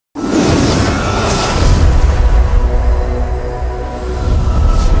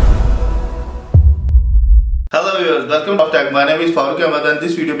welcome to Blockstack. My name is Farooq Ahmed and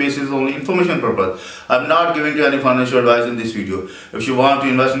this video base is only information purpose. I'm not giving you any financial advice in this video. If you want to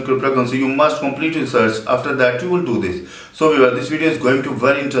invest in cryptocurrency, you must complete research. After that, you will do this. So this video is going to be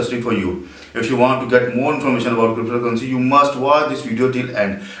very interesting for you. If you want to get more information about cryptocurrency, you must watch this video till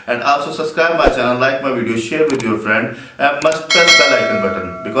end. And also subscribe my channel, like my video, share with your friend, and must press the bell icon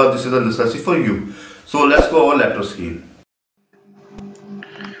button because this is a necessity for you. So let's go over laptop screen.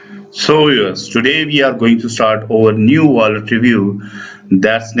 So viewers, today we are going to start our new wallet review.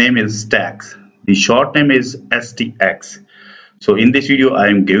 That's name is STX. The short name is STX. So in this video I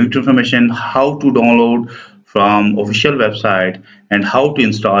am giving information how to download from official website and how to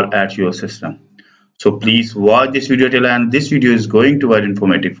install at your system. So please watch this video till end. This video is going to be very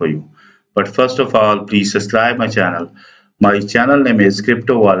informative for you. But first of all, please subscribe my channel. My channel name is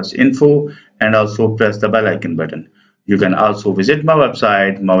CryptoWallets.info and also press the bell icon button. You can also visit my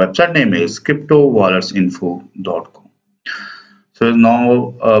website. My website name is CryptoWallets.info.com. So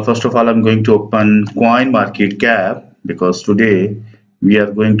now, first of all, I'm going to open CoinMarketCap because today we are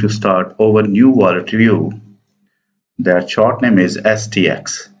going to start our new wallet review. That short name is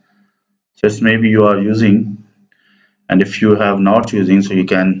STX. Just maybe you are using, and if you have not using, so you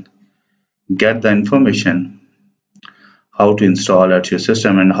can get the information how to install at your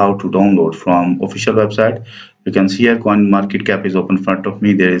system and how to download from official website. You can see here CoinMarketCap is open in front of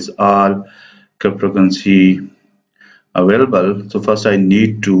me. There is all cryptocurrency available. So first I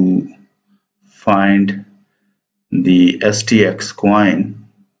need to find the STX coin.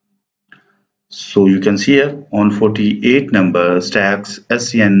 So you can see here on 48 number STX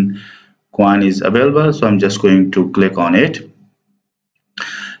SCN coin is available. So I'm just going to click on it.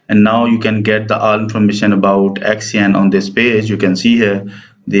 And now you can get the all information about XCN on this page. You can see here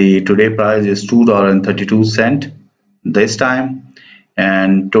the today price is $2.32 this time,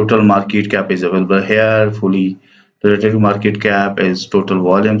 and total market cap is available here. Fully relative market cap is total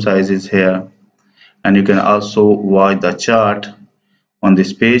volume size is here, and you can also watch the chart on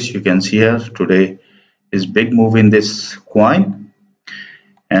this page. You can see here today is big move in this coin,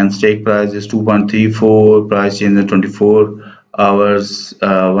 and stake price is 2.34. price change in 24 hours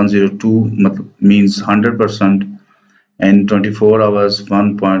 102 means 100%, and 24 hours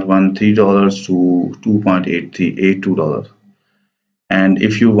 $1.13 to $2.82. And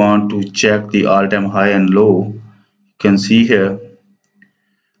if you want to check the all-time high and low, you can see here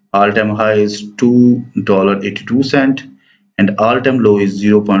all-time high is $2.82 and all-time low is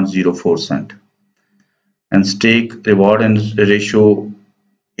 0.04 cent, and stake reward and ratio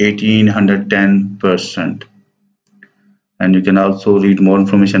 1810%. And you can also read more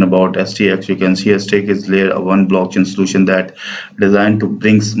information about STX. You can see a stake is layer 1 blockchain solution that designed to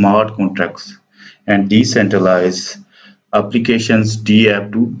bring smart contracts and decentralized applications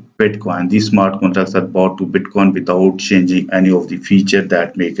DApp to Bitcoin. These smart contracts are brought to Bitcoin without changing any of the features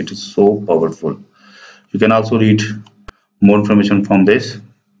that make it so powerful. You can also read more information from this.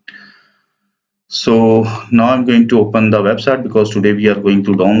 So now I'm going to open the website because today we are going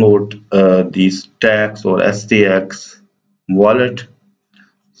to download the STX or STX wallet.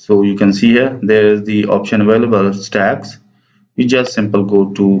 So you can see here there is the option available STX. You just simple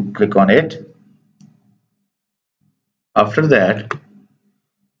go to click on it. After that,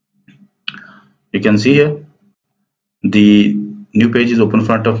 you can see here the new page is open in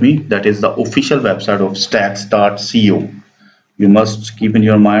front of me. That is the official website of stx.co. You must keep in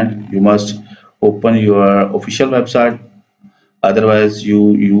your mind, you must open your official website, otherwise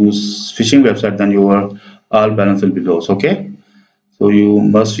you use phishing website, then your all balance will be lost. Okay, so you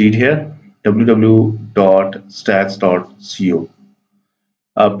must read here www.stx.co.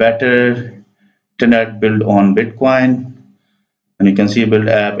 A better internet built on Bitcoin, and you can see build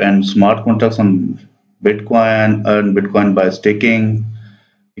app and smart contracts on Bitcoin, earn Bitcoin by staking.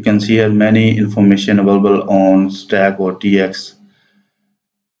 You can see here many information available on Stack or TX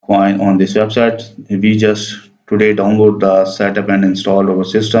coin on this website. We just today download the setup and install our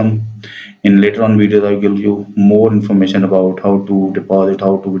system. In later on videos I will give you more information about how to deposit,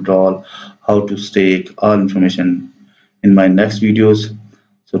 how to withdraw, how to stake, all information in my next videos.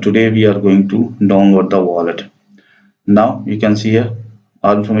 So today we are going to download the wallet. Now you can see here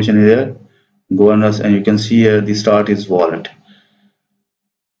all information is here. Governance, and you can see here the start is wallet.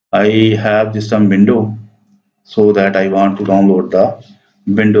 I have this some window so that I want to download the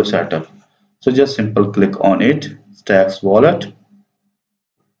window setup. So just simple click on it, STX wallet.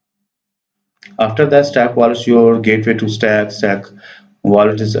 After that, Stack wallet, your gateway to Stack. Stack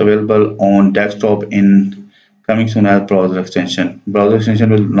wallet is available on desktop in coming soon as browser extension. Browser extension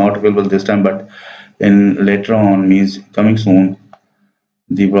will not available this time, but in later on means coming soon.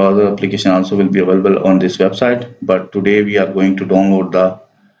 The browser application also will be available on this website, but today we are going to download the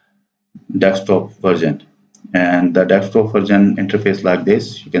desktop version. And the desktop version interface like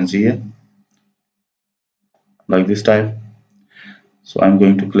this, you can see here, like this type. So I'm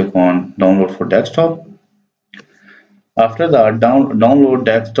going to click on download for desktop. After that, download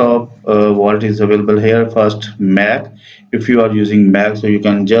desktop wallet is available here. First, Mac. If you are using Mac, so you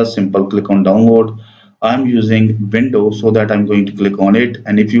can just simple click on download. I'm using Windows, so that I'm going to click on it.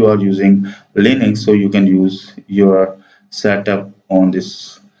 And if you are using Linux, so you can use your setup on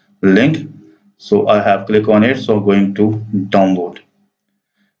this link. So I have clicked on it, so going to download.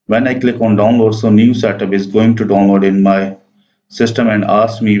 When I click on download, so new setup is going to download in my system and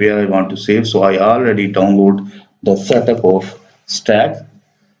ask me where I want to save. So I already download the setup of stack.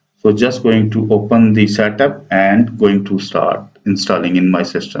 So just going to open the setup and going to start installing in my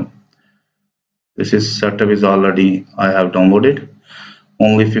system. This is setup is already I have downloaded.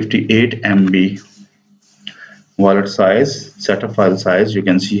 Only 58 MB wallet size, setup file size. You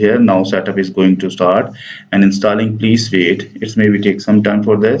can see here now setup is going to start and installing. Please wait. It's maybe take some time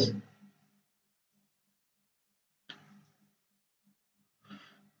for this.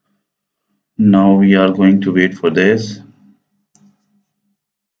 Now we are going to wait for this.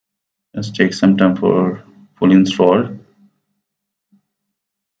 Just take some time for full install.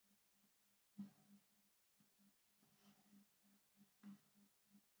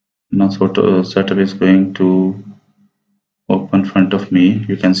 Now sort of setup is going to open front of me.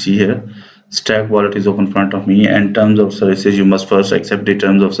 You can see here stack wallet is open front of me, and terms of services, you must first accept the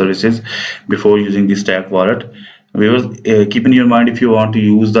terms of services before using the stack wallet. Viewers, keep in your mind, if you want to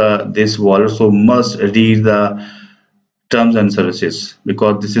use this wallet, so must read the terms and services,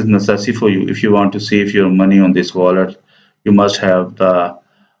 because this is necessary for you. If you want to save your money on this wallet, you must have the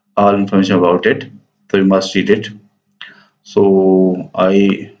all information about it, so you must read it. So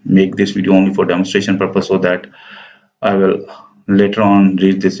I make this video only for demonstration purpose, so that I will later on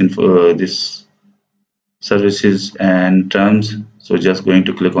read this info, this services and terms. So just going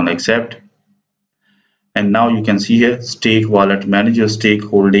to click on accept, and now you can see here stake wallet, manage your stake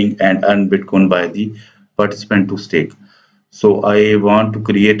holding and earn Bitcoin by the participant to stake. So I want to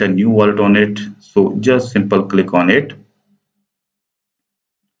create a new wallet on it, so just simple click on it.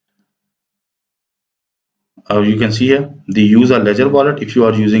 You can see here the use a ledger wallet. If you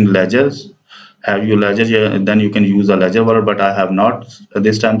are using ledgers, have your ledger here, then you can use a ledger wallet, but I have not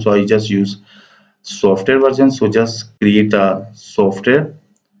this time, so I just use software version. So just create a software,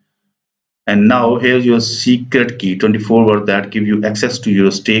 and now here's your secret key, 24 word, that give you access to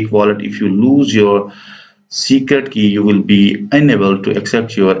your stake wallet. If you lose your secret key, you will be unable to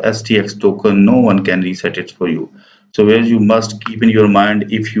accept your STX token. No one can reset it for you. So where you must keep in your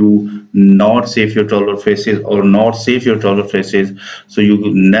mind, if you not save your dollar phrases or not save your dollar phrases, so you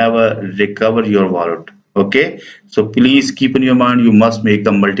will never recover your wallet. Okay, so please keep in your mind, you must make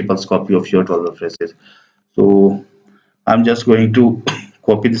the multiples copy of your dollar phrases. So I'm just going to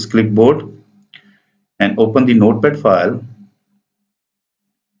copy this clipboard and open the notepad file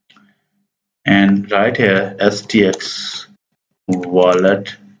and write here STX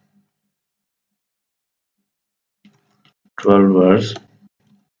wallet 12 words.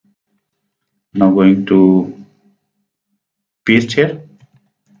 Now going to paste here.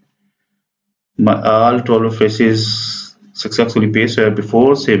 My all 12 phrases successfully pasted here.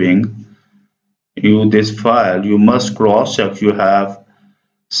 Before saving you this file, you must cross check you have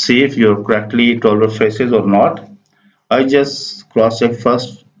saved your correctly 12 phrases or not. I just cross check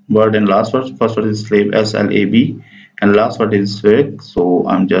first word and last word. First word is slave, SLAB, and last word is swag. So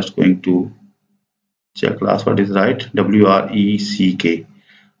I'm just going to check last word is right, WRECK.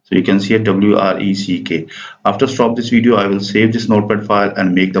 So you can see it, WRECK. After stop this video, I will save this notepad file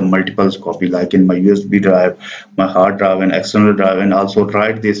and make the multiples copy, like in my USB drive, my hard drive and external drive, and also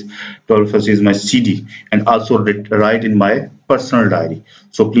write this 12 phrases my CD, and also write in my personal diary.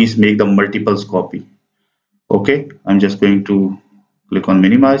 So please make the multiples copy. Okay, I'm just going to click on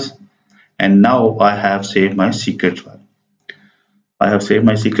minimize, and now I have saved my secret file. I have saved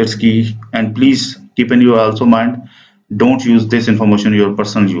my secrets key, and please keep in your also mind, don't use this information in your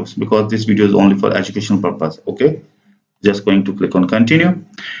personal use, because this video is only for educational purpose. Okay, just going to click on continue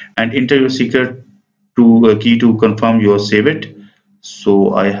and enter your secret to key to confirm you save it.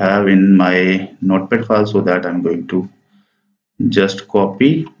 So I have in my notepad file, so that I'm going to just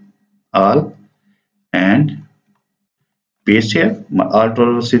copy all and paste here. My alt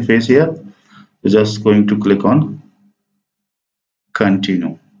paste here. So just going to click on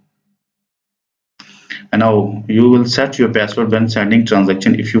continue. And now you will set your password when sending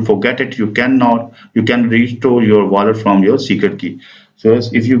transaction. If you forget it, you can restore your wallet from your secret key. So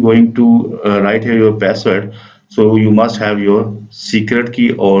as if you're going to write here your password, so you must have your secret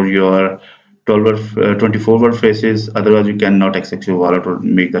key or your 12 word, 24 word phrases, otherwise you cannot access your wallet or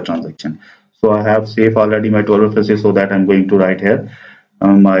make the transaction. So I have saved already my 12 word phrases, so that I'm going to write here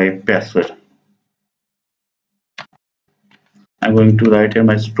my password. I'm going to write here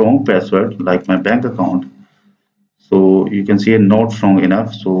my strong password like my bank account. So you can see it not strong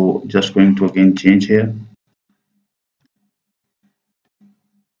enough, so just going to again change here.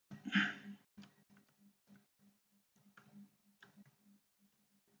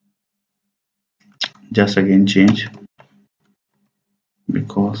 Just again change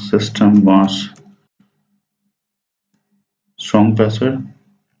because system wants strong password.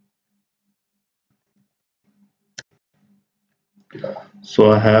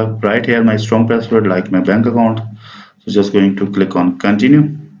 So I have right here my strong password like my bank account. So just going to click on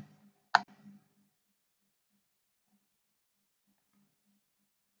continue.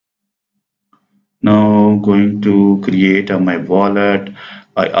 Now going to create my wallet.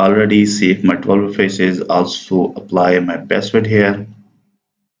 I already saved my 12 phrases, also apply my password here.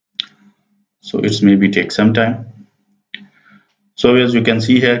 So it's maybe take some time. So as you can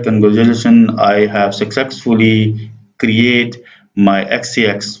see here, congratulations, I have successfully create my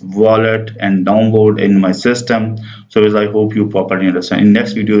STX wallet and download in my system. So as I hope you properly understand. In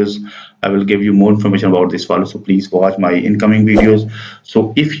next videos, I will give you more information about this wallet. So please watch my incoming videos.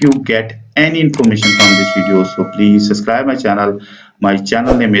 So if you get any information from this video, so please subscribe my channel. My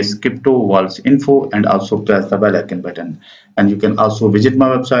channel name is Crypto.Info, and also press the bell icon button. And you can also visit my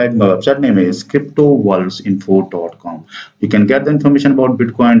website. My website name is crypto.info.com. You can get the information about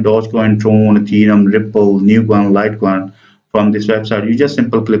Bitcoin, Dogecoin, Tron, Ethereum, Ripple, Newcoin, Litecoin from this website. You just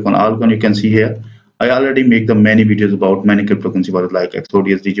simply click on Alcoin. You can see here. I already make the many videos about many cryptocurrency wallets like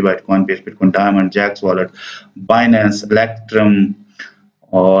Exodus, Digibyte, Coinbase, Bitcoin Diamond, Jax wallet, Binance, Electrum,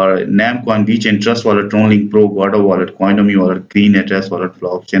 or Namcoin, VeChain, Trust Wallet, Tronlink Pro, Guarda Wallet, Coinomi Wallet, Green Address Wallet,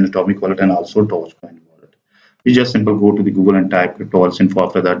 Blockchain, Atomic Wallet, and also Dogecoin Wallet. You just simple go to the Google and type crypto.info.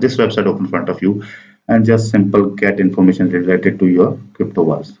 After that, this website open in front of you, and just simple get information related to your crypto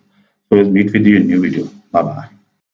wallets. So let's meet with you in new video. Bye bye.